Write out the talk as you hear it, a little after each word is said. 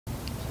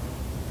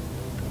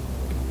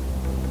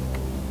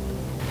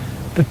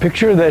The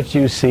picture that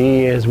you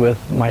see is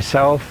with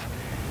myself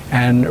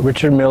and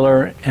Richard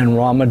Miller and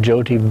Rama,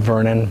 Jyoti,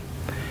 Vernon.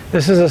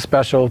 This is a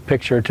special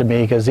picture to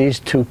me because these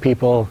two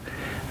people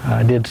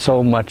did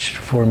so much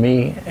for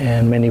me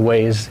in many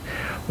ways.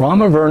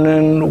 Rama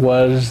Vernon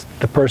was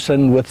the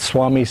person with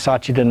Swami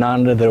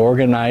Satchidananda that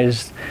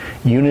organized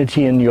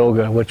Unity in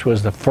Yoga, which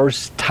was the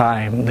first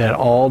time that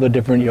all the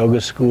different yoga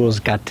schools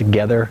got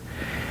together,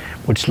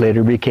 which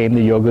later became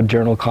the Yoga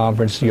Journal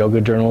Conference, Yoga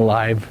Journal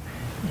Live,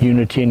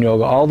 Unity in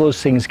Yoga. All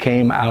those things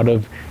came out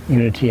of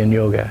Unity in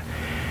Yoga.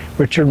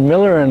 Richard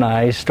Miller and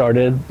I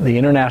started the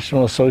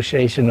International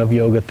Association of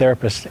Yoga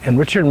Therapists, and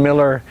Richard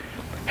Miller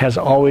has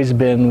always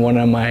been one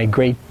of my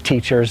great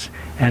teachers,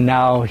 and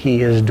now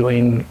he is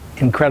doing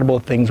incredible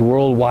things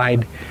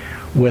worldwide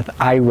with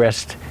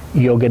iRest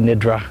Yoga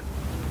Nidra.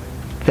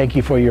 Thank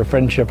you for your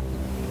friendship.